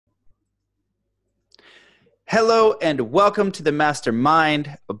Hello and welcome to the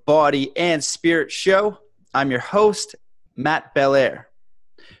Mastermind, Body, and Spirit Show. I'm your host, Matt Belair.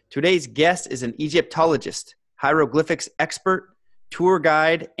 Today's guest is an Egyptologist, hieroglyphics expert, tour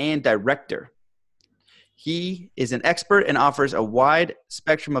guide, and director. He is an expert and offers a wide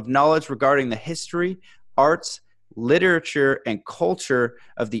spectrum of knowledge regarding the history, arts, literature, and culture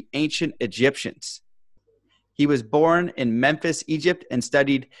of the ancient Egyptians. He was born in Memphis, Egypt, and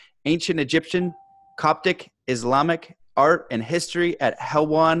studied ancient Egyptian, Coptic, Islamic, art, and history at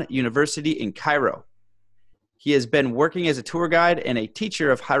Helwan University in Cairo. He has been working as a tour guide and a teacher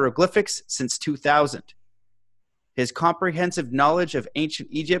of hieroglyphics since 2000. His comprehensive knowledge of ancient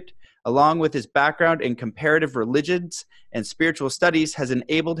Egypt, along with his background in comparative religions and spiritual studies, has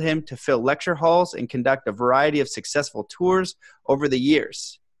enabled him to fill lecture halls and conduct a variety of successful tours over the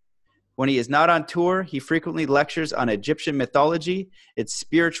years. When he is not on tour, he frequently lectures on Egyptian mythology, its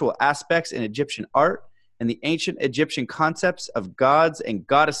spiritual aspects in Egyptian art, and the ancient Egyptian concepts of gods and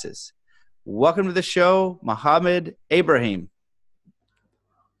goddesses. Welcome to the show, Mohamed Ibrahim.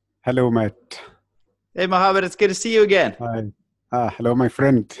 Hello, Matt. Hey, Mohamed, it's good to see you again. Hi. Hello, my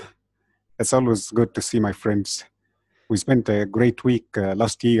friend. It's always good to see my friends. We spent a great week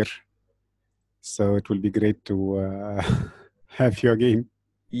last year, so it will be great to have you again.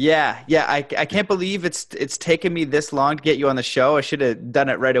 Yeah. I can't believe it's taken me this long to get you on the show. I should have done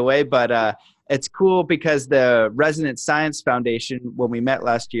it right away, but it's cool because the Resonant Science Foundation, when we met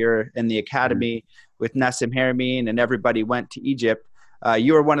last year in the academy with Nassim Haramein and everybody went to Egypt,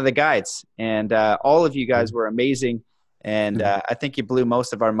 you were one of the guides, and all of you guys were amazing. And I think you blew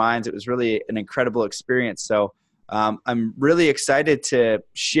most of our minds. It was really an incredible experience. So I'm really excited to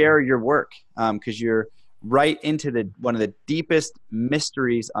share your work because you're right into one of the deepest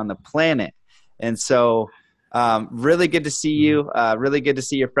mysteries on the planet. And so really good to see you. Really good to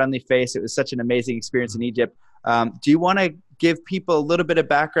see your friendly face. It was such an amazing experience in Egypt. Do you want to give people a little bit of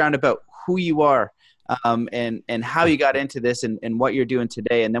background about who you are and how you got into this and what you're doing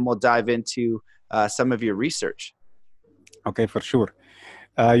today? And then we'll dive into some of your research. Okay, for sure.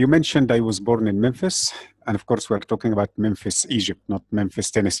 You mentioned I was born in Memphis. And of course, we're talking about Memphis, Egypt, not Memphis,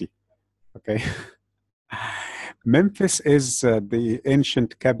 Tennessee. Okay. Memphis is the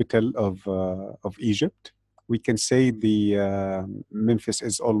ancient capital of Egypt. We can say the Memphis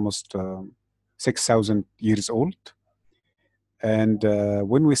is almost 6,000 years old. And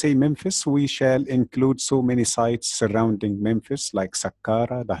when we say Memphis, we shall include so many sites surrounding Memphis, like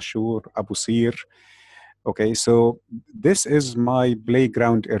Saqqara, Dahshur, Abu Sir. Okay, so this is my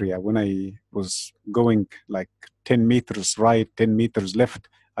playground area. When I was going like 10 meters right, 10 meters left,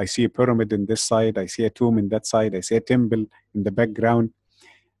 I see a pyramid in this side, I see a tomb in that side, I see a temple in the background.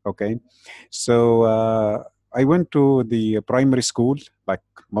 Okay, so I went to the primary school, like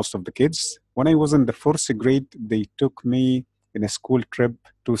most of the kids. When I was in the fourth grade, they took me in a school trip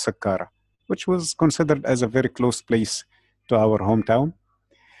to Saqqara, which was considered as a very close place to our hometown.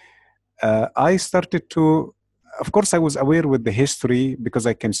 I started to, of course, I was aware with the history because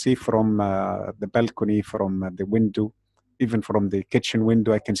I can see from the balcony, from the window, even from the kitchen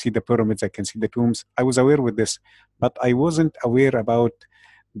window, I can see the pyramids, I can see the tombs. I was aware with this, but I wasn't aware about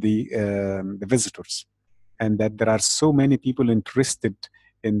the visitors, and that there are so many people interested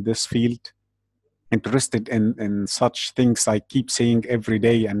in this field, interested in such things I keep saying every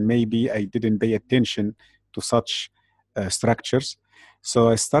day, and maybe I didn't pay attention to such structures. So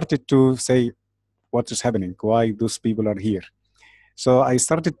I started to say, what is happening? Why those people are here? So I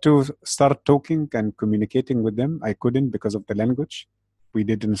started to talking and communicating with them. I couldn't because of the language. We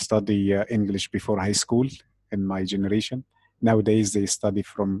didn't study English before high school in my generation. Nowadays, they study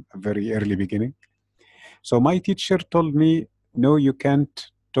from a very early beginning. So my teacher told me, no, you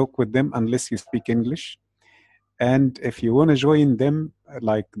can't talk with them unless you speak English. And if you want to join them,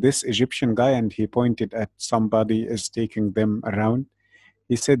 like this Egyptian guy, and he pointed at somebody is taking them around.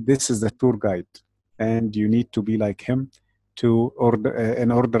 He said, this is the tour guide, and you need to be like him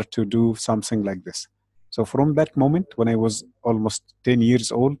in order to do something like this. So from that moment, when I was almost 10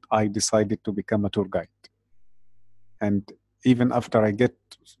 years old, I decided to become a tour guide. And even after I get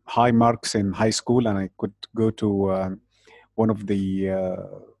high marks in high school and I could go to one of the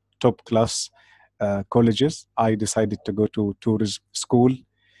top class colleges, I decided to go to tourism school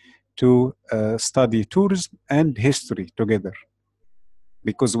to study tourism and history together.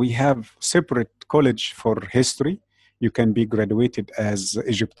 Because we have separate college for history. You can be graduated as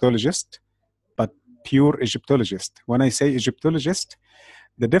Egyptologist, but pure Egyptologist. When I say Egyptologist,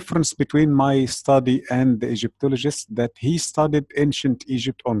 the difference between my study and the Egyptologist that he studied ancient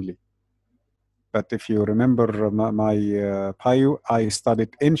Egypt only. But if you remember my bio, I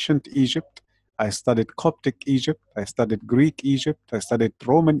studied ancient Egypt. I studied Coptic Egypt, I studied Greek Egypt, I studied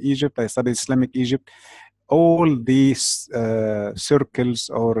Roman Egypt, I studied Islamic Egypt. All these circles,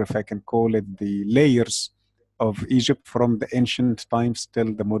 or if I can call it the layers of Egypt from the ancient times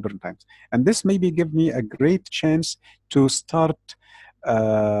till the modern times. And this maybe give me a great chance to start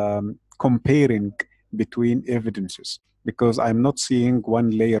comparing between evidences, because I'm not seeing one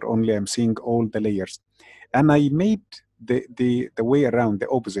layer only, I'm seeing all the layers. And I made the way around, the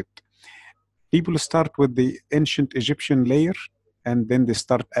opposite. People start with the ancient Egyptian layer, and then they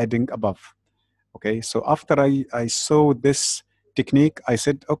start adding above. Okay, so after I saw this technique, I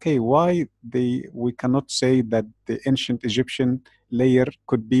said, okay, why we cannot say that the ancient Egyptian layer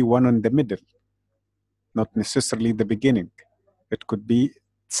could be one in the middle, not necessarily the beginning. It could be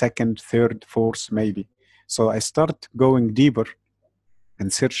second, third, fourth, maybe. So I start going deeper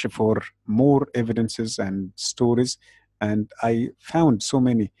and search for more evidences and stories, and I found so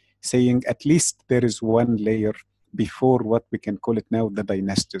many saying at least there is one layer before what we can call it now the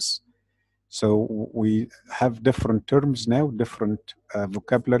dynasties. So we have different terms now, different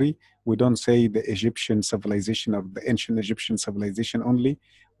vocabulary. We don't say the Egyptian civilization or the ancient Egyptian civilization only.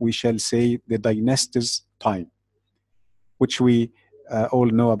 We shall say the dynasties time, which we all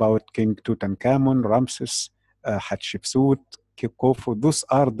know about King Tutankhamun, Ramses, Hatshepsut, Khufu. Those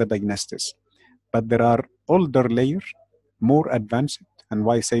are the dynasties. But there are older layers, more advanced. And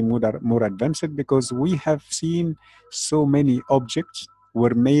why say more advanced? Because we have seen so many objects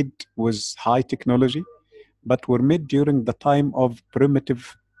were made with high technology, but were made during the time of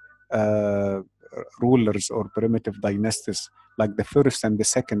primitive rulers or primitive dynasties, like the first and the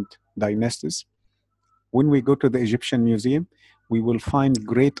second dynasties. When we go to the Egyptian Museum, we will find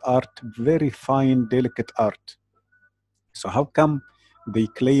great art, very fine, delicate art. So how come they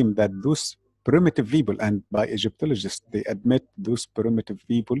claim that those primitive people, and by Egyptologists, they admit those primitive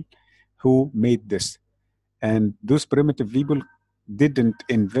people who made this. And those primitive people didn't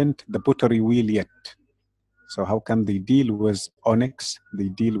invent the pottery wheel yet. So how come they deal with onyx, they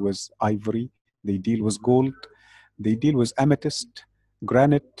deal with ivory, they deal with gold, they deal with amethyst,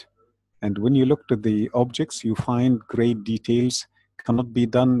 granite, and when you look to the objects, you find great details cannot be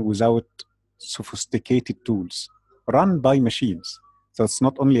done without sophisticated tools run by machines. So it's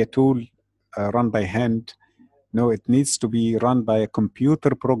not only a tool run by hand. No, it needs to be run by a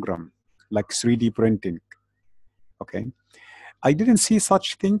computer program like 3D printing. Okay. I didn't see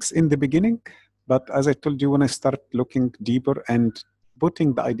such things in the beginning, but as I told you, when I start looking deeper and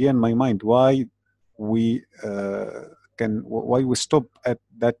putting the idea in my mind, why we stop at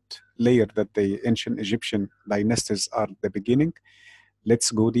that layer that the ancient Egyptian dynasties are the beginning.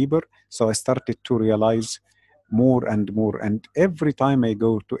 Let's go deeper. So I started to realize more and more. And every time I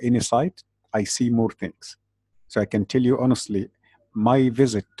go to any site, I see more things. So I can tell you honestly, my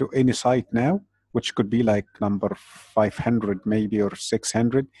visit to any site now, which could be like number 500 maybe or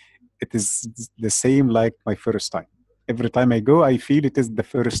 600, it is the same like my first time. Every time I go, I feel it is the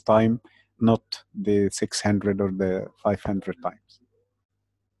first time, not the 600 or the 500 times.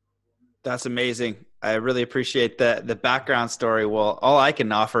 That's amazing. I really appreciate the background story. Well, all I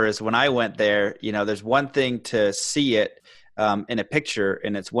can offer is when I went there, there's one thing to see it in a picture,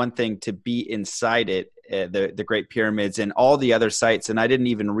 and it's one thing to be inside it, the Great Pyramids and all the other sites. And I didn't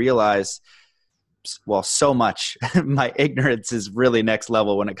even realize, well, so much. My ignorance is really next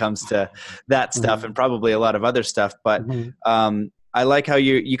level when it comes to that stuff, and probably a lot of other stuff. But I like how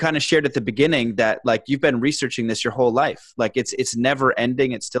you kind of shared at the beginning that like you've been researching this your whole life. Like it's never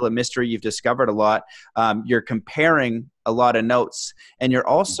ending. It's still a mystery. You've discovered a lot. You're comparing a lot of notes, and you're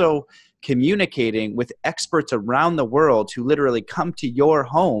also communicating with experts around the world who literally come to your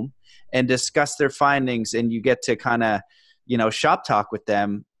home and discuss their findings, and you get to kind of, shop talk with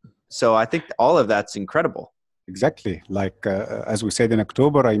them. So I think all of that's incredible. Exactly. Like as we said in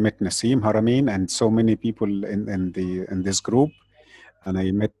October, I met Nassim Haramein and so many people in this group. And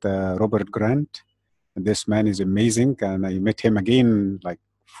I met Robert Grant. And this man is amazing. And I met him again like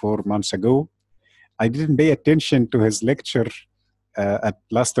 4 months ago. I didn't pay attention to his lecture at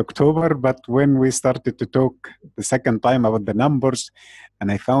last October, but when we started to talk the second time about the numbers,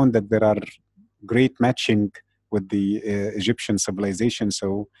 and I found that there are great matching with the Egyptian civilization.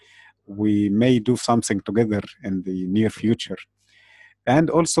 So we may do something together in the near future. And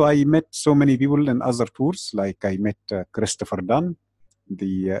also I met so many people in other tours, like I met Christopher Dunn,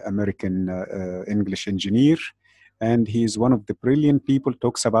 the American English engineer, and he's one of the brilliant people,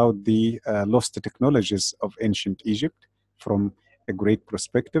 talks about the lost technologies of ancient Egypt from a great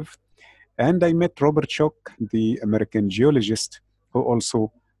perspective. And I met Robert Schoch, the American geologist, who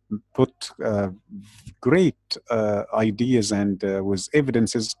also put great ideas and with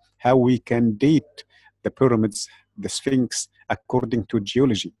evidences how we can date the pyramids, the Sphinx, according to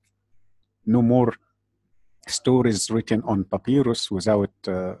geology. No more stories written on papyrus without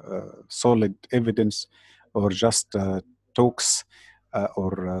solid evidence, or just talks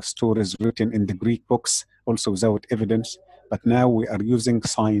or stories written in the Greek books also without evidence. But now we are using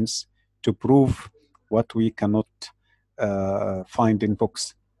science to prove what we cannot find in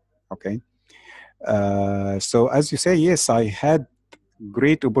books. Okay. So as you say, yes, I had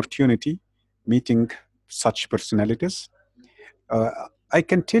great opportunity meeting such personalities. I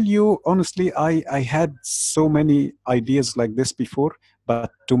can tell you honestly, I had so many ideas like this before,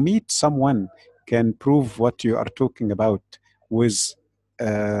 but to meet someone can prove what you are talking about with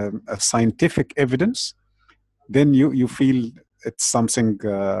a scientific evidence, then you feel it's something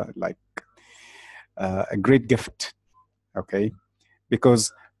like a great gift. Okay,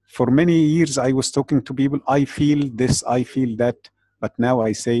 because for many years I was talking to people, I feel this, I feel that, but now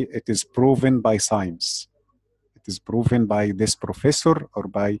I say it is proven by science. It is proven by this professor or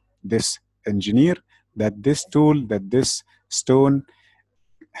by this engineer that this tool, that this stone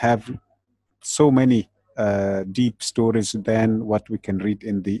have so many deep stories than what we can read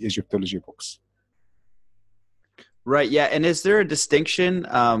in the Egyptology books. Right. Yeah. And is there a distinction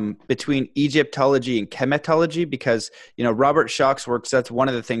between Egyptology and chematology? Because, Robert Schoch's works, that's one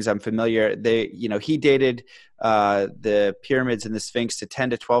of the things I'm familiar. He dated the pyramids and the Sphinx to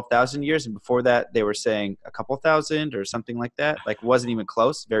 10 to 12,000 years. And before that, they were saying a couple thousand or something like that. Like, wasn't even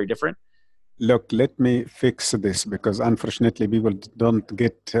close, very different. Look, let me fix this because unfortunately people don't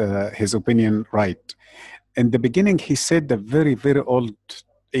get his opinion right. In the beginning, he said a very, very old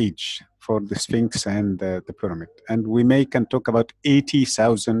age for the Sphinx and the pyramid. And we can talk about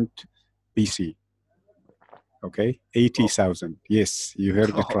 80,000 BC. Okay, 80,000. Yes, you heard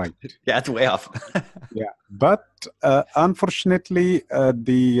it right. Yeah, that's way off. Yeah, but unfortunately,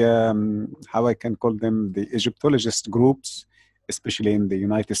 how I can call them, the Egyptologist groups, especially in the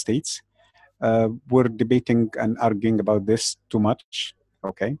United States, were debating and arguing about this too much.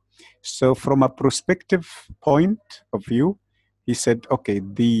 Okay, so from a prospective point of view, he said, okay,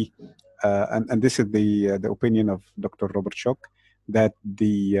 and this is the opinion of Dr. Robert Schoch, that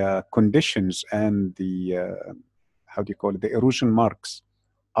the conditions and the how do you call it, the erosion marks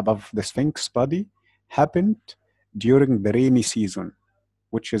above the Sphinx body happened during the rainy season,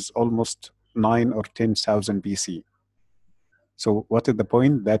 which is almost 9 or 10,000 BC. So what is the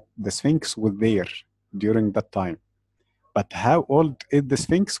point? That the Sphinx was there during that time. But how old is the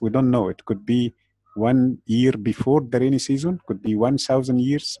Sphinx? We don't know. It could be 1 year before the rainy season, could be 1,000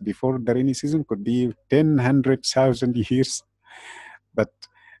 years before the rainy season, could be 100,000 years. But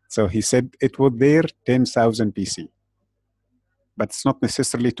so he said it was there 10,000 BC. But it's not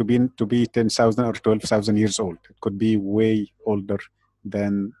necessarily to be 10,000 or 12,000 years old. It could be way older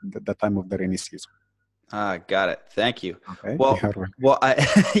than the time of the rainy season. Got it. Thank you. Okay.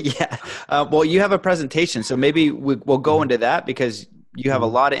 Yeah. Well, you have a presentation, so maybe we'll go into that because you have a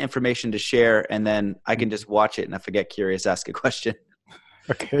lot of information to share, and then I can just watch it, and if I get curious, ask a question.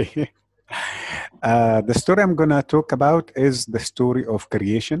 Okay. The story I'm going to talk about is the story of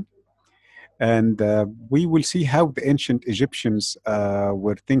creation. And we will see how the ancient Egyptians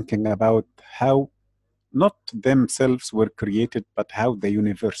were thinking about how not themselves were created, but how the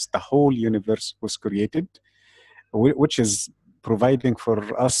universe, the whole universe was created, which is providing for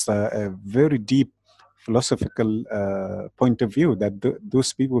us a very deep philosophical point of view, that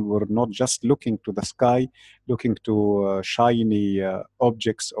those people were not just looking to the sky, looking to shiny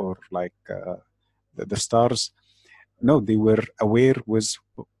objects or like the stars. No, they were aware with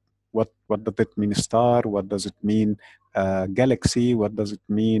what does it mean star, what does it mean galaxy, what does it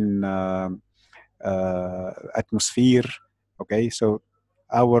mean atmosphere. Okay, so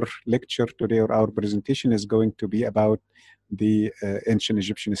our lecture today, or our presentation, is going to be about the ancient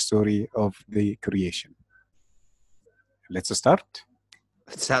Egyptian story of the creation. Let's start.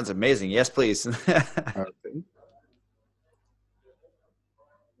 It sounds amazing. Yes, please. Okay.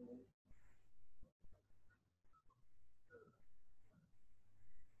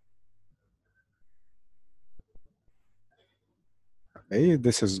 Okay,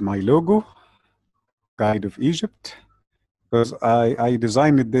 this is my logo, Guide of Egypt. Because I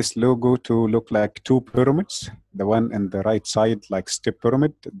designed this logo to look like two pyramids, the one on the right side like step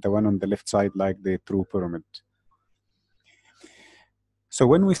pyramid, the one on the left side like the true pyramid. So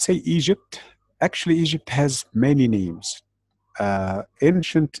when we say Egypt, actually Egypt has many names,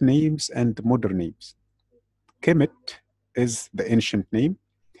 ancient names and modern names. Kemet is the ancient name.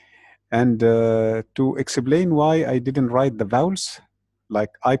 And to explain why I didn't write the vowels, like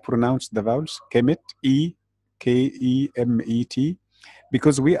I pronounce the vowels, Kemet, Kemet,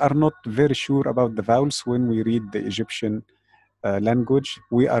 because we are not very sure about the vowels when we read the Egyptian language.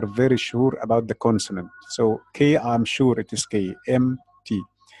 We are very sure about the consonant. So K, I'm sure it is K, M, T,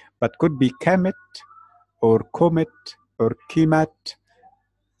 but could be Kemet or Comet or Kemat.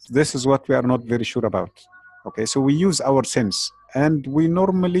 This is what we are not very sure about. Okay, so we use our sense, and we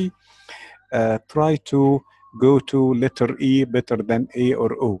normally try to go to letter E better than A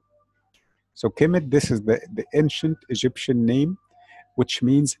or O. So Kemet, this is the ancient Egyptian name, which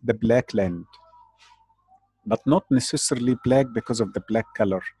means the black land, but not necessarily black because of the black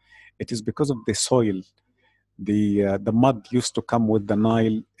color. It is because of the soil. The mud used to come with the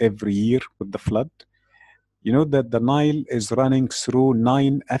Nile every year with the flood. You know that the Nile is running through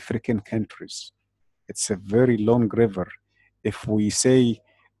 9 African countries. It's a very long river. If we say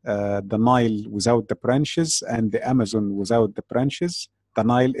the Nile without the branches and the Amazon without the branches, the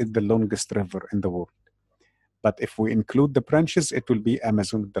Nile is the longest river in the world. But if we include the branches, it will be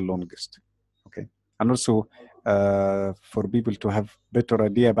Amazon the longest. Okay, and also for people to have better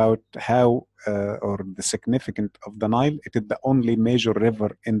idea about how or the significance of the Nile, it is the only major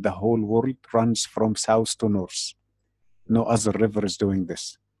river in the whole world, runs from south to north. No other river is doing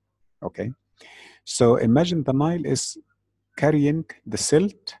this. Okay, so imagine the Nile is carrying the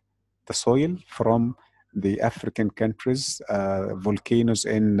silt, the soil from the African countries, volcanoes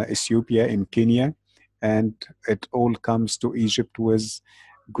in Ethiopia, in Kenya, and it all comes to Egypt with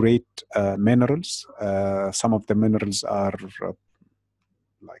great minerals. Some of the minerals are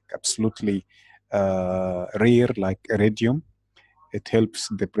like absolutely rare, like iridium. It helps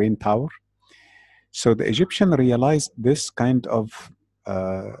the brain power. So the Egyptian realized this kind of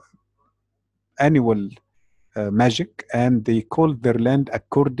annual magic, and they called their land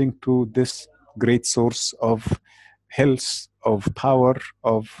according to this great source of health, of power,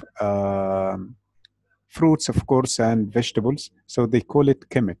 of fruits, of course, and vegetables. So they call it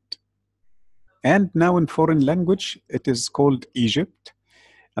Kemet. And now in foreign language, it is called Egypt.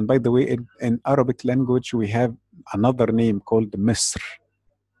 And by the way, in Arabic language, we have another name called Misr,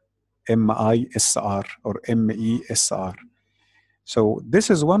 M-I-S-R or M-E-S-R. So this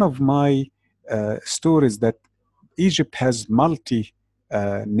is one of my stories that Egypt has multi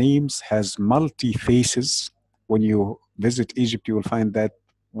names, has multi faces. When you visit Egypt, you will find that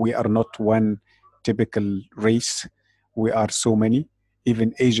we are not one typical race. We are so many,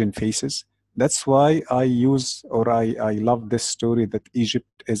 even Asian faces. That's why I use, or I love this story that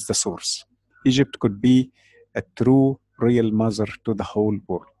Egypt is the source. Egypt could be a true, real mother to the whole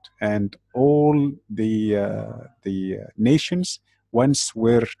world. And all the nations once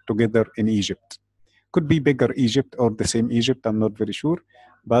were together in Egypt. Could be bigger Egypt or the same Egypt, I'm not very sure.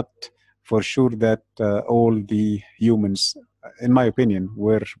 But for sure that all the humans, in my opinion,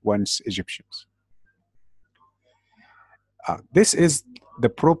 were once Egyptians. This is the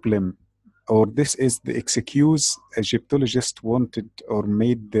problem, or this is the excuse Egyptologists wanted or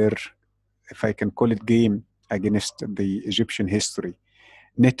made their, if I can call it, game against the Egyptian history.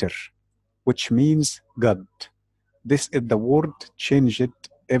 Neter, which means God. This is the word changed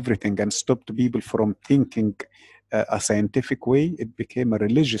everything and stopped people from thinking a scientific way. It became a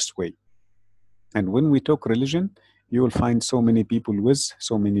religious way. And when we talk religion, you will find so many people with,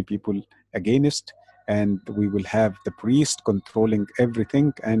 so many people against, and we will have the priest controlling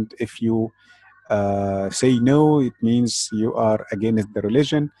everything. And if you say no, it means you are against the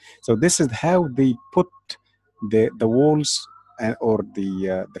religion. So this is how they put the walls or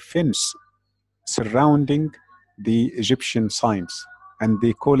the fence surrounding the Egyptian science, and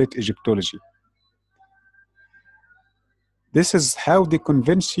they call it Egyptology. This is how they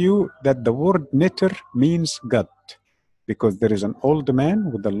convince you that the word Neter means God, because there is an old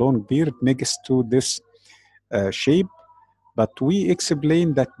man with a long beard next to this shape. But we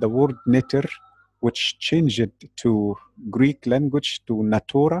explain that the word Neter, which changed to Greek language to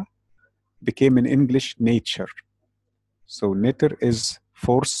Natura, became in English nature. So Neter is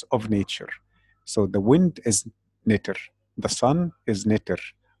force of nature. So the wind is Neter, the sun is Neter,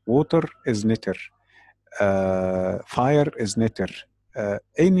 water is Neter, fire is Neter,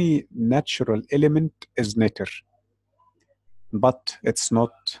 any natural element is Neter, but it's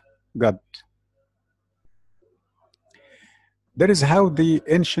not God. That is how the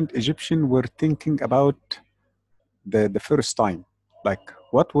ancient Egyptians were thinking about the first time. Like,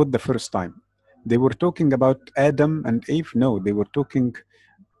 what was the first time? They were talking about Adam and Eve? No, they were talking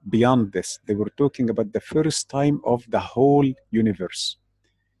beyond this. They were talking about the first time of the whole universe.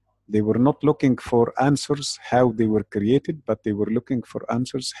 They were not looking for answers how they were created, but they were looking for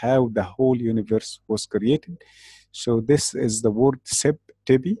answers how the whole universe was created. So this is the word Seb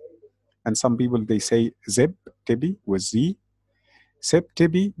Tibi, and some people they say Zeb Tibi with Z. Seb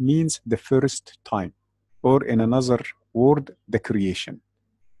Tibi means the first time, or in another word, the creation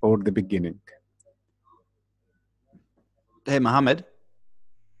or the beginning. Hey, Mohamed.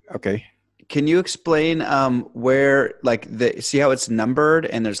 Okay. Can you explain where, like, see how it's numbered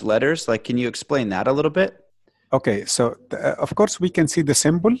and there's letters? Like, can you explain that a little bit? Okay, so of course we can see the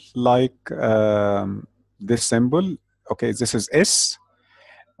symbol like this symbol. Okay, this is S.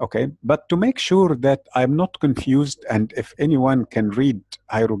 Okay, but to make sure that I'm not confused, and if anyone can read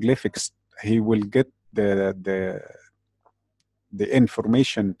hieroglyphics, he will get the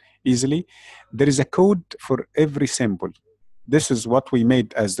information easily. There is a code for every symbol. This is what we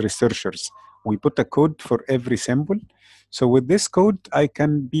made as researchers. We put a code for every symbol. So with this code, I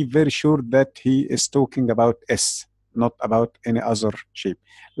can be very sure that he is talking about S, not about any other shape.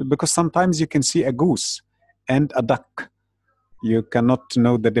 Because sometimes you can see a goose and a duck. You cannot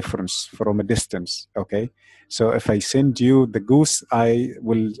know the difference from a distance, okay? So if I send you the goose, I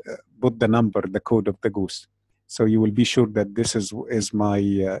will put the number, the code of the goose. So you will be sure that this is my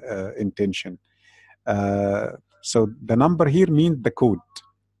intention. So the number here means the code.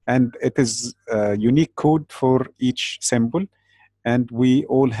 And it is a unique code for each symbol. And we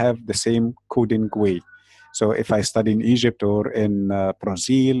all have the same coding way. So if I study in Egypt or in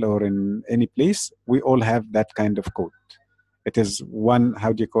Brazil or in any place, we all have that kind of code. It is one,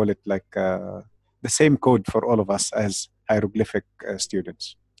 how do you call it, like the same code for all of us as hieroglyphic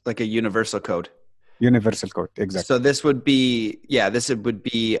students. Like a universal code. Universal code, exactly. So this would be,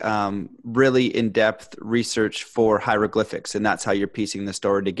 really in-depth research for hieroglyphics, and that's how you're piecing the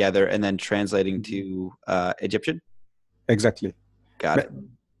story together and then translating to Egyptian? Exactly. Got it.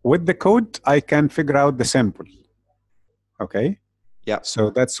 With the code, I can figure out the symbol. Okay? Yeah. So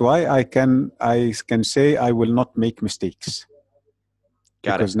that's why I can say I will not make mistakes.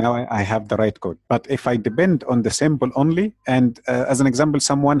 Because now I have the right code. But if I depend on the symbol only, and as an example,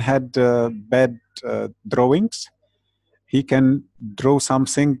 someone had bad drawings, he can draw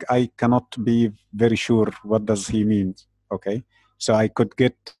something I cannot be very sure what does he mean, okay? So I could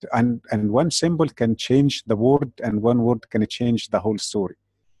get, and one symbol can change the word, and one word can change the whole story.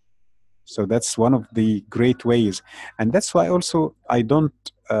 So that's one of the great ways. And that's why also I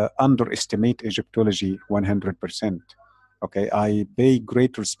don't underestimate Egyptology 100%. Okay, I pay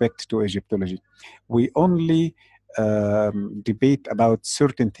great respect to Egyptology. We only debate about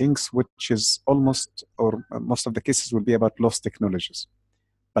certain things, which is almost, or most of the cases will be about lost technologies.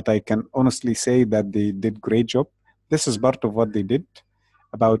 But I can honestly say that they did great job. This is part of what they did,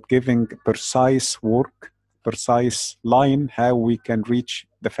 about giving precise work, precise line, how we can reach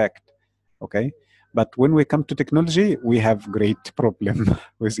the fact, okay? But when we come to technology, we have great problem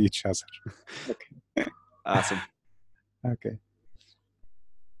with each other. Okay. Awesome. Okay.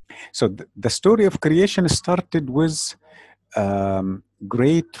 So the story of creation started with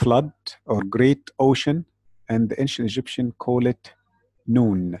great flood or great ocean, and the ancient Egyptian call it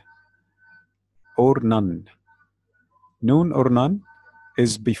Noon or none. Noon or none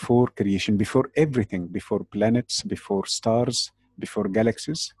is before creation, before everything, before planets, before stars, before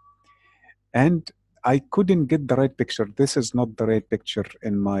galaxies. And I couldn't get the right picture. This is not the right picture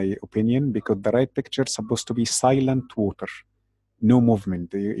in my opinion, because the right picture is supposed to be silent water. No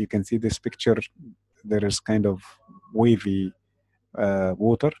movement. You can see this picture, there is kind of wavy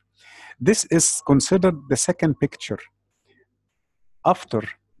water. This is considered the second picture. After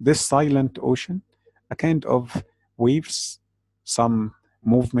this silent ocean, a kind of waves, some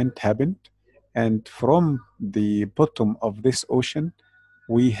movement happened, and from the bottom of this ocean,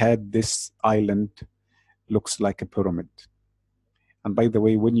 we had this island, looks like a pyramid. And by the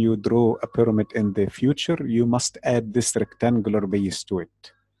way, when you draw a pyramid in the future, you must add this rectangular base to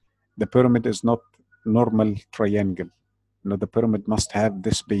it. The pyramid is not normal triangle. No, the pyramid must have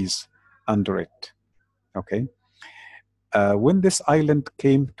this base under it, okay? When this island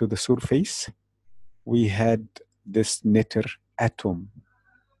came to the surface, we had this nether atom.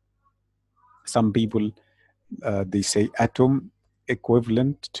 Some people, they say atom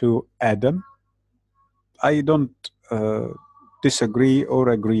equivalent to Adam. I don't disagree or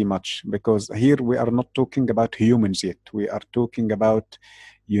agree much, because here we are not talking about humans yet. We are talking about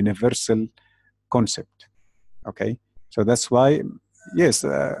universal concept, okay? So that's why, yes,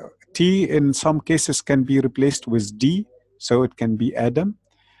 T in some cases can be replaced with D, so it can be Adam.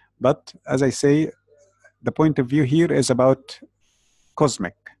 But as I say, the point of view here is about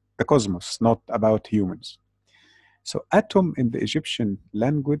cosmic, the cosmos, not about humans. So atom in the Egyptian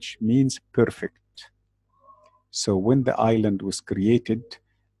language means perfect. So when the island was created,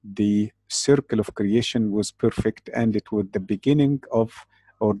 the circle of creation was perfect, and it was the beginning of,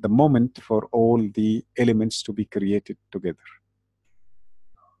 or the moment for all the elements to be created together.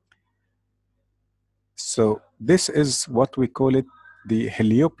 So this is what we call it the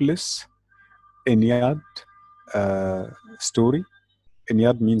Heliopolis Ennead story.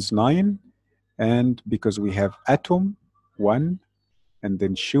 Ennead means 9, and because we have atom, 1, and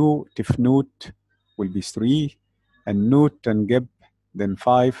then Shu, Tifnut will be 3, and Nut and Geb, then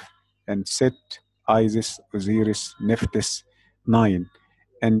 5, and Set, Isis, Osiris, Nephthys, 9.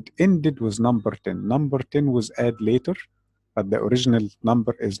 And ended was number 10. Number 10 was added later, but the original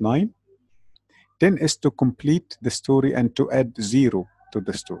number is 9. 10 is to complete the story and to add 0 to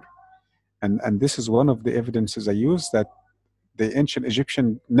the story. And this is one of the evidences I use, that the ancient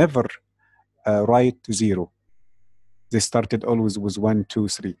Egyptian never write 0. They started always with 1, 2,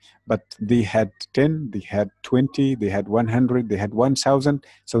 3. But they had 10, they had 20, they had 100, they had 1,000.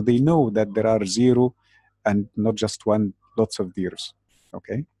 So they know that there are 0 and not just 1, lots of zeros.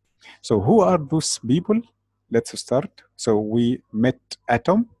 Okay. So who are those people? Let's start. So we met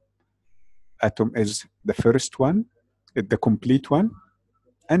Atom. Atom is the first one, the complete one.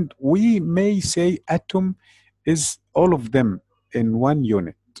 And we may say Atom is all of them in one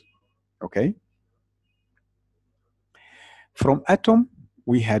unit. Okay. From Atom,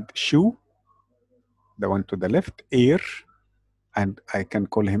 we had Shu, the one to the left, air, and I can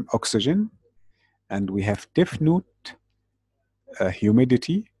call him oxygen. And we have Tifnut,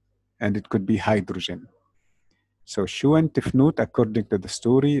 humidity, and it could be hydrogen. So Shu and Tifnut, according to the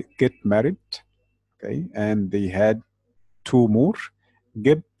story, get married, okay, and they had 2 more,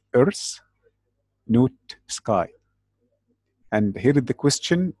 Geb, earth, Nut, sky. And here is the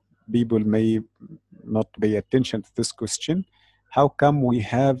question, people may not pay attention to this question. How come we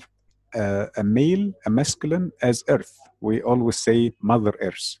have a male, a masculine as earth? We always say Mother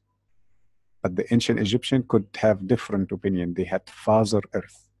Earth. But the ancient Egyptian could have different opinion. They had Father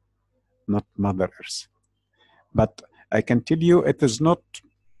Earth, not Mother Earth. But I can tell you it is not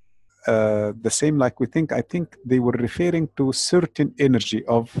the same like we think. I think they were referring to certain energy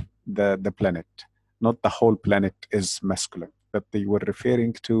of the planet. Not the whole planet is masculine, but they were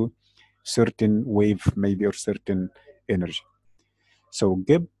referring to certain wave maybe or certain energy. So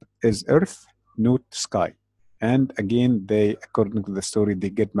Geb is earth, Nut sky. And again, they, according to the story,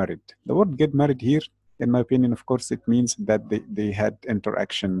 they get married. The word get married here, in my opinion, of course, it means that they had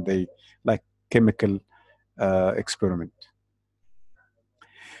interaction, they like chemical experiment.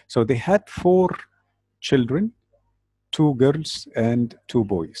 So they had 4 children, 2 girls and 2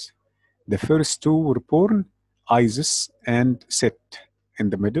 boys. The first 2 were born, Isis and Set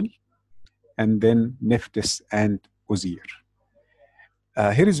in the middle, and then Nephthys and Osir.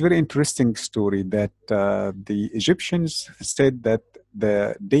 Here is a very interesting story that the Egyptians said that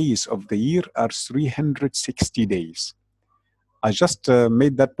the days of the year are 360 days. I just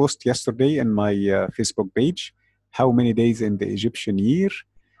made that post yesterday in my Facebook page, how many days in the Egyptian year.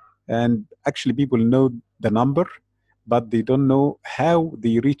 And actually people know the number, but they don't know how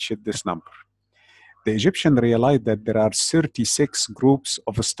they reached this number. The Egyptian realized that there are 36 groups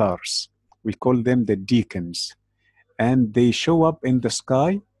of stars. We call them the deacons. And they show up in the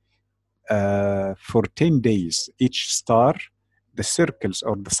sky for 10 days. Each star, the circles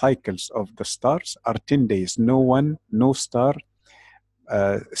or the cycles of the stars are 10 days. No star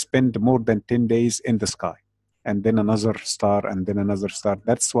spend more than 10 days in the sky. And then another star, and then another star.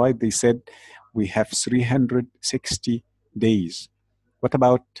 That's why they said we have 360 days. What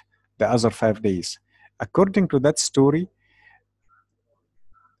about the other 5 days? According to that story,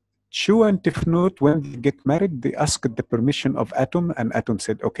 Shu and Tifnut, when they get married, they asked the permission of Atom, and Atom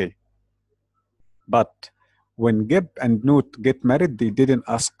said, okay. But when Geb and Nut get married, they didn't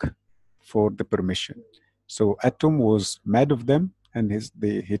ask for the permission. So Atom was mad of them, and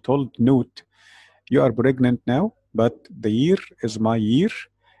he told Nut, you are pregnant now, but the year is my year.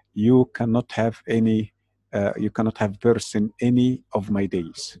 You cannot have birth in any of my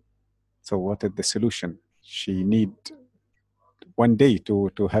days. So what is the solution? She need 1 day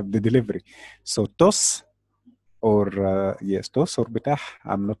to have the delivery. So Tos or Betah,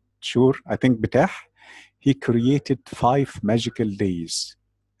 I'm not sure. I think Betah, he created 5 magical days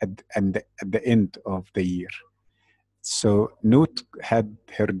at the end of the year. So Nut had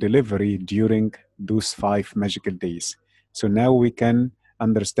her delivery during those 5 magical days. So now we can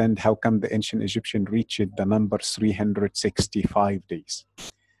understand how come the ancient Egyptian reached the number 365 days.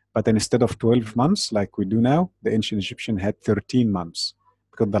 But instead of 12 months like we do now, the ancient Egyptian had 13 months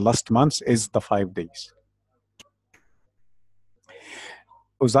because the last month is the 5 days.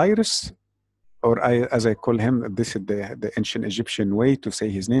 Osiris, or as I call him, this is the ancient Egyptian way to say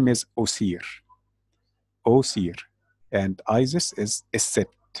his name is Osir. Osir. And Isis is Set.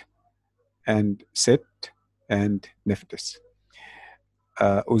 And Set and Nephthys.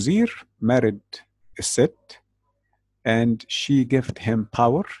 Osir married Set, and she gave him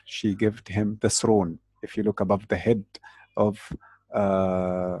power. She gave him the throne. If you look above the head of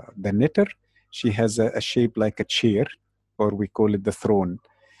the knitter, she has a shape like a chair, or we call it the throne.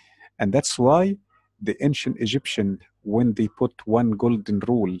 And that's why the ancient Egyptian, when they put one golden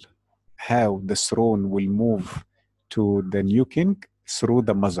rule, how the throne will move to the new king through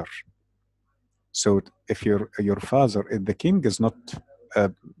the mother. So if your father is the king, is not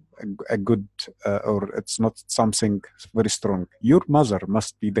a good, or it's not something very strong. Your mother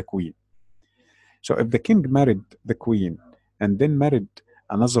must be the queen. So if the king married the queen and then married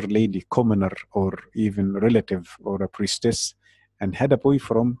another lady, commoner or even relative or a priestess, and had a boy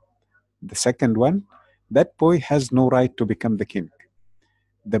from the second one, that boy has no right to become the king.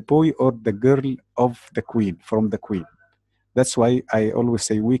 The boy or the girl of the queen, from the queen. That's why I always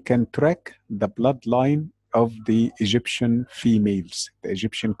say we can track the bloodline of the Egyptian females, the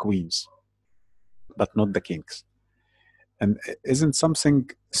Egyptian queens, but not the kings. And isn't something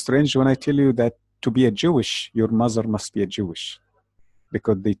strange when I tell you that to be a Jewish, your mother must be a Jewish,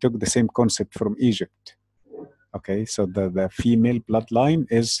 because they took the same concept from Egypt. Okay, so the female bloodline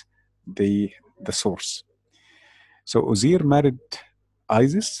is the source. So Osir married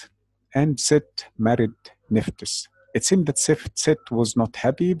Isis, and Set married Nephthys. It seemed that Set was not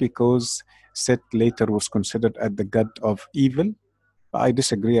happy because Set later was considered as the god of evil. I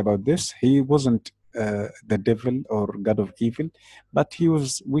disagree about this. He wasn't the devil or god of evil, but he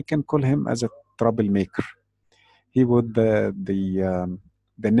was, we can call him as a troublemaker. He was the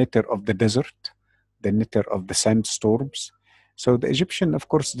knitter of the desert, the knitter of the sandstorms. So the Egyptian, of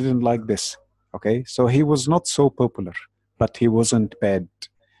course, didn't like this. Okay, so he was not so popular, but he wasn't bad.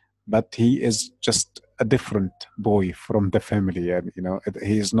 But he is just a different boy from the family, and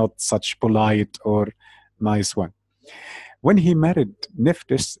he is not such polite or nice one. When he married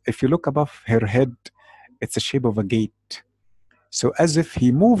Nephthys, if you look above her head, it's the shape of a gate. So as if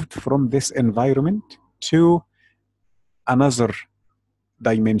he moved from this environment to another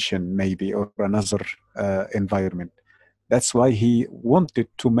dimension, maybe, or another environment. That's why he wanted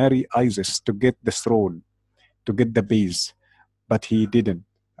to marry Isis to get the throne, to get the base, but he didn't.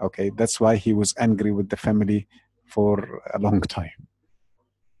 Okay, that's why he was angry with the family for a long time.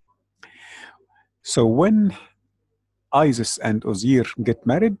 So when Isis and Osir get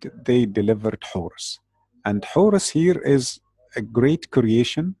married, they delivered Horus. And Horus here is a great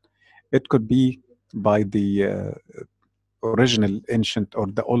creation. It could be by the original ancient or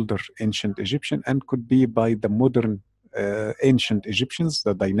the older ancient Egyptian, and could be by the modern ancient Egyptians,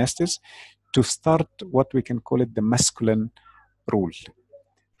 the dynasties, to start what we can call it the masculine rule.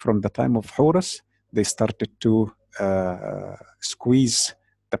 From the time of Horus, they started to squeeze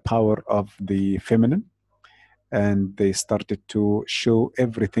the power of the feminine, and they started to show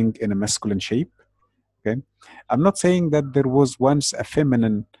everything in a masculine shape. Okay, I'm not saying that there was once a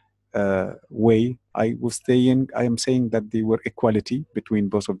feminine way. I am saying that they were equality between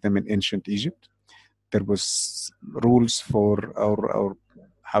both of them in ancient Egypt. There was rules for, or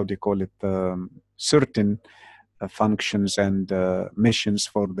how do you call it, certain functions and missions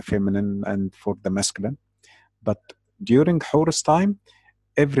for the feminine and for the masculine. But during Horus time,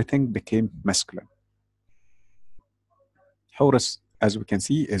 everything became masculine. Horus, as we can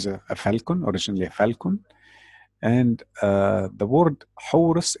see, is a falcon, originally a falcon. And the word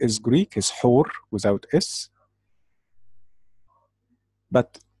Horus is Greek, is Hor without S.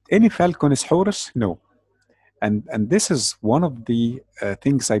 But any falcon is Horus? No. And this is one of the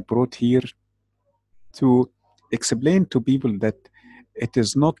things I brought here to explain to people that it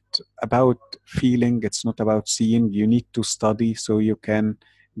is not about feeling, it's not about seeing. You need to study so you can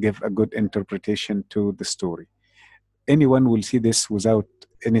give a good interpretation to the story. Anyone will see this without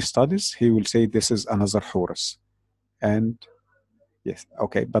any studies, he will say this is another Horus. And yes,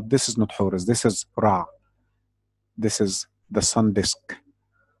 okay, but this is not Horus, this is Ra. This is the sun disk.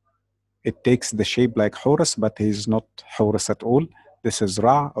 It takes the shape like Horus, but he is not Horus at all. This is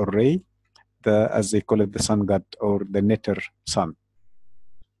Ra or Ray, as they call it, the sun god, or the knitter sun.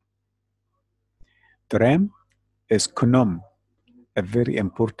 The ram is Kunum, a very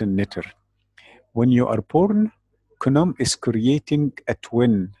important knitter. When you are born, Kunum is creating a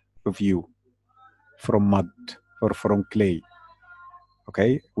twin of you from mud or from clay.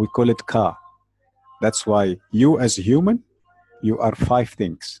 Okay, we call it Ka. That's why you as a human, you are 5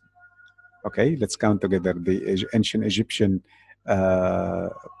 things. Okay, let's count together. The ancient Egyptian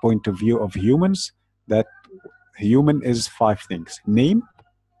point of view of humans, that human is 5 things: name,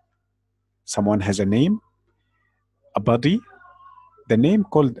 someone has a name; a body, the name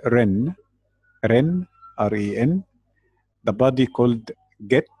called Ren, Ren, the body called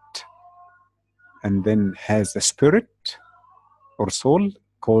Get, and then has a spirit or soul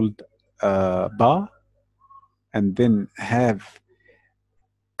called Ba, and then have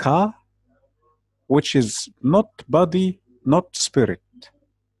Ka, which is not body, not spirit,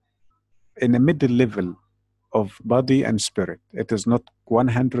 in a middle level of body and spirit. It is not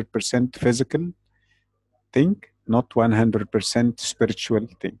 100% physical thing, not 100% spiritual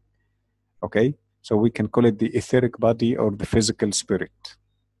thing. Okay? So we can call it the etheric body or the physical spirit.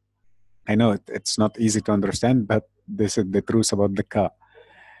 I know it's not easy to understand, but this is the truth about the Ka.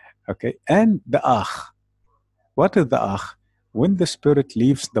 Okay? And the Akh. What is the Akh? When the spirit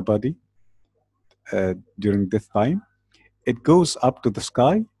leaves the body during this time, it goes up to the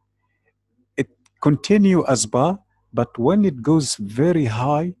sky. It continue as Ba, but when it goes very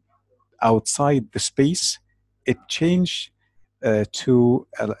high outside the space, it change to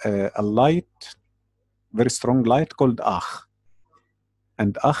a light, very strong light called Akh.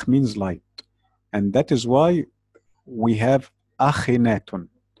 And Akh means light. And that is why we have Akhenaton.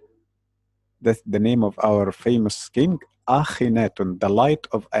 That's the name of our famous king, Akhenaton, the light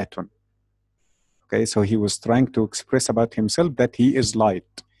of Aton. Okay, so he was trying to express about himself that he is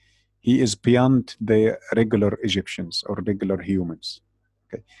light. He is beyond the regular Egyptians or regular humans.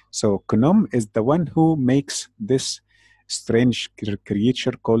 Okay, so Khnum is the one who makes this strange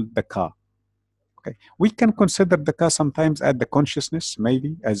creature called the Ka. Okay, we can consider the Ka sometimes as the consciousness,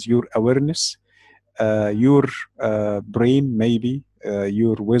 maybe as your awareness, your brain, maybe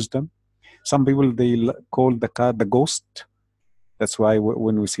your wisdom. Some people they call the Ka the ghost. That's why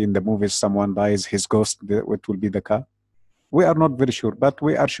when we see in the movies someone dies, his ghost, it will be the Ka. We are not very sure, but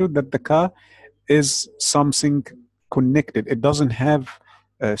we are sure that the Ka is something connected. It doesn't have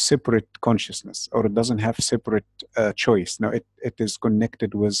a separate consciousness, or it doesn't have separate choice. No, it is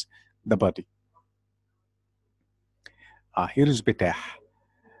connected with the body. Here is Betah,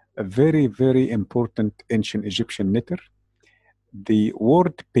 a very, very important ancient Egyptian letter. The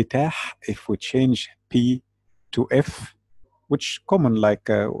word Betah, if we change P to F, which common, like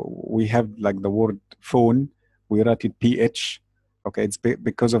we have like the word phone, we write it PH. Okay, it's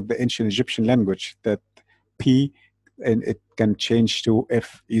because of the ancient Egyptian language that P, and it can change to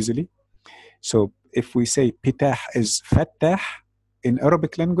F easily. So if we say Pitah is Fattah in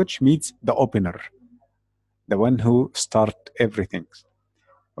Arabic language, means the opener, the one who start everything.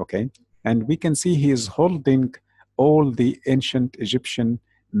 Okay, and we can see he is holding all the ancient Egyptian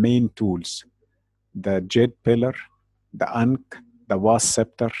main tools: the jade pillar, the ankh, the was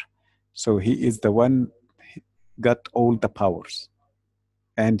scepter. So he is the one got all the powers,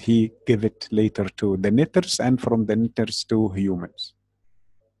 and he gave it later to the knitters, and from the knitters to humans.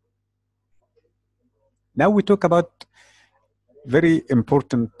 Now we talk about very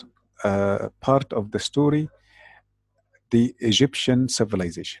important part of the story, the Egyptian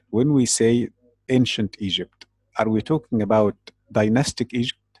civilization. When we say ancient Egypt, are we talking about dynastic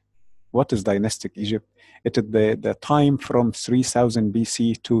Egypt? What is dynastic Egypt? It is the time from 3000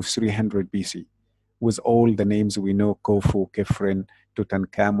 BC to 300 BC, with all the names we know: Khufu, Khafre,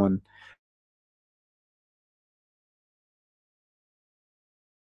 Tutankhamun.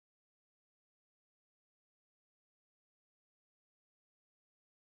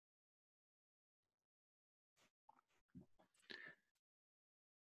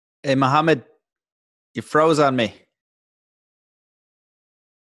 Hey, Mohamed, you froze on me.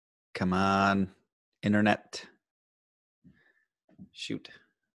 Come on, internet. Shoot.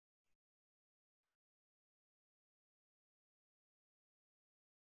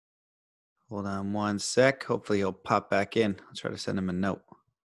 Hold on one sec. Hopefully he'll pop back in. I'll try to send him a note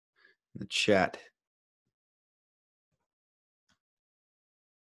in the chat.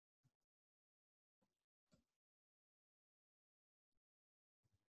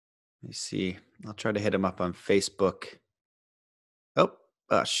 Let me see. I'll try to hit him up on Facebook. Oh,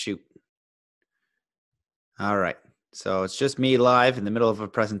 shoot. All right. So it's just me live in the middle of a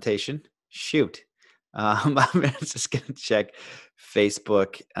presentation. Shoot. I'm just going to check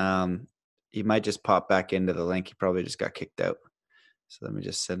Facebook. He might just pop back into the link. He probably just got kicked out. So let me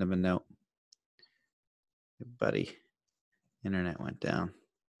just send him a note. Hey, buddy, internet went down.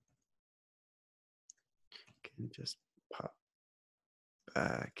 Can just pop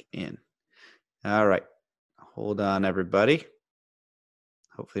back in. All right. Hold on, everybody.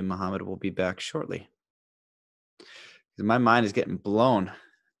 Hopefully Mohamed will be back shortly. My mind is getting blown.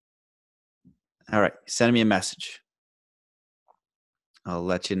 All right. Send me a message. I'll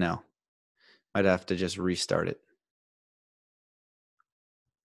let you know. Might have to just restart it.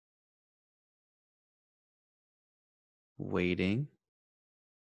 Waiting.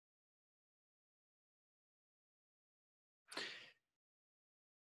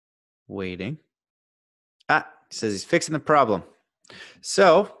 Waiting. Ah, he says he's fixing the problem.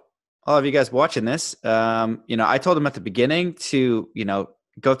 So, all of you guys watching this, I told him at the beginning to,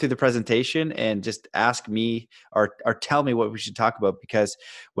 go through the presentation and just ask me or tell me what we should talk about, because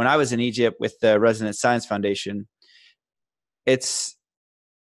when I was in Egypt with the Resonance Science Foundation, it's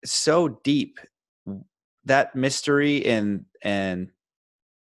so deep, that mystery and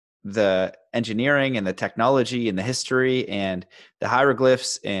the engineering and the technology and the history and the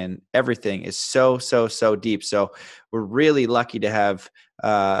hieroglyphs and everything is so deep. So we're really lucky to have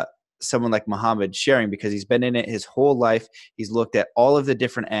someone like Mohamed sharing, because he's been in it his whole life. He's looked at all of the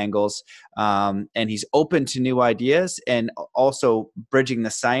different angles, and he's open to new ideas, and also bridging the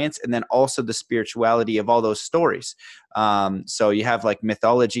science and then also the spirituality of all those stories. So you have like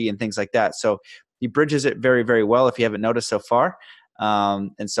mythology and things like that. So he bridges it very, very well, if you haven't noticed so far.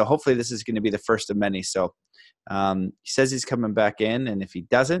 And so hopefully this is going to be the first of many. So he says he's coming back in, and if he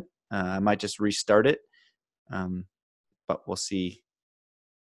doesn't, I might just restart it. But we'll see.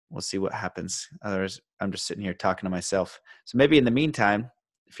 We'll see what happens. Otherwise, I'm just sitting here talking to myself. So maybe in the meantime,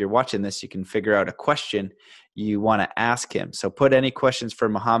 if you're watching this, you can figure out a question you want to ask him. So put any questions for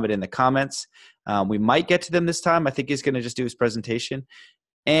Mohamed in the comments. We might get to them this time. I think he's going to just do his presentation,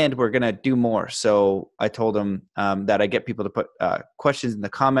 and we're going to do more. So I told him that I get people to put questions in the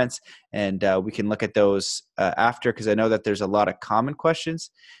comments, and we can look at those after, because I know that there's a lot of common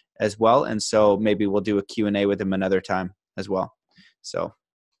questions as well. And so maybe we'll do a Q&A with him another time as well. So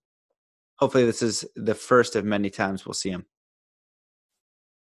hopefully this is the first of many times we'll see him.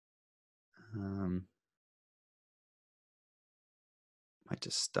 Might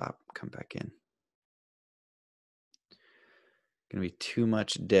just stop, come back in. Gonna be too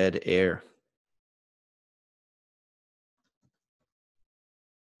much dead air.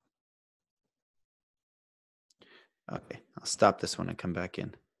 Okay, I'll stop this one and come back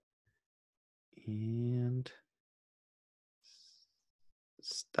in. And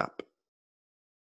stop.